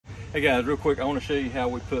Hey guys, real quick, I want to show you how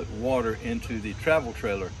we put water into the travel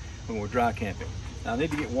trailer when we're dry camping. Now I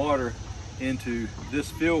need to get water into this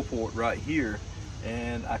fill port right here,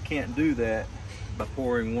 and I can't do that by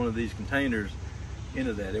pouring one of these containers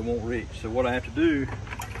into that. It won't reach. So what I have to do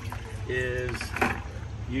is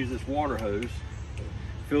use this water hose,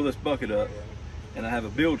 fill this bucket up, and I have a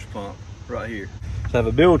bilge pump right here. So I have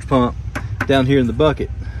a bilge pump down here in the bucket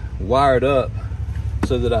wired up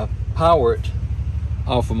so that I power it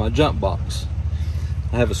off of my jump box.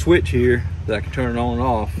 I have a switch here that I can turn it on and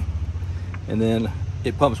off, and then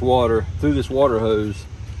it pumps water through this water hose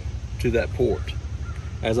to that port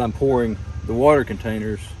as I'm pouring the water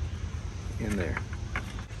containers in there.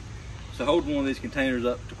 So holding one of these containers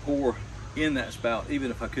up to pour in that spout, even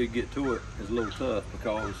if I could get to it, is a little tough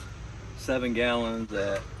because 7 gallons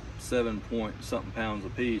at 7 point something pounds a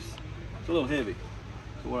piece, it's a little heavy.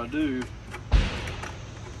 So what I do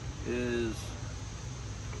is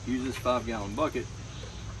use this 5-gallon bucket,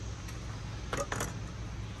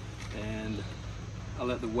 and I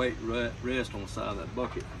let the weight rest on the side of that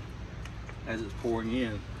bucket as it's pouring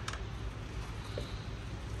in.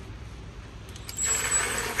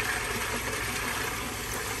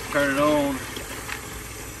 Turn it on,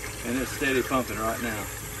 and it's steady pumping right now.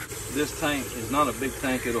 This tank is not a big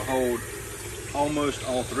tank. It'll hold almost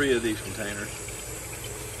all 3 of these containers.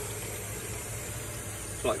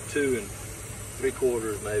 It's like 2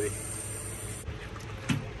 3/4 maybe.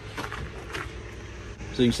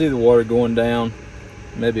 So you can see the water going down.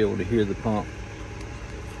 You may be able to hear the pump.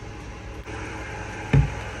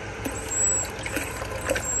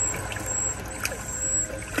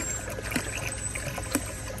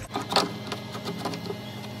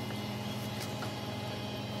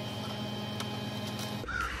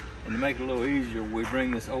 And to make it a little easier, we bring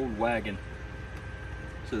this old wagon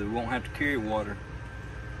so that we won't have to carry water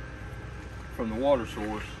from the water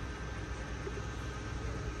source.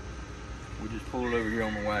 We just pull it over here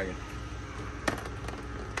on the wagon.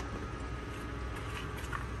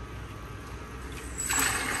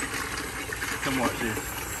 Come watch this.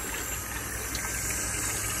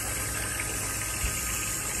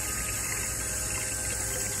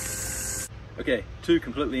 Okay, 2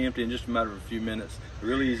 completely empty in just a matter of a few minutes. A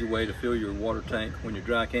really easy way to fill your water tank when you're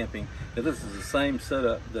dry camping. Now this is the same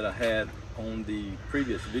setup that I had on the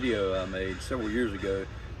previous video I made several years ago,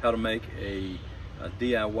 how to make a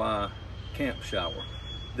DIY camp shower.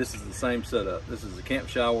 This is the same setup. This is a camp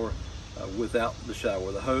shower without the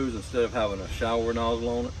shower. The hose, instead of having a shower nozzle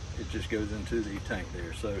on it, it just goes into the tank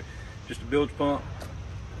there. So just a bilge pump,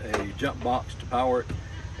 a jump box to power it,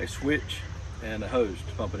 a switch, and a hose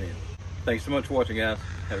to pump it in. Thanks so much for watching, guys.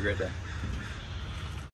 Have a great day.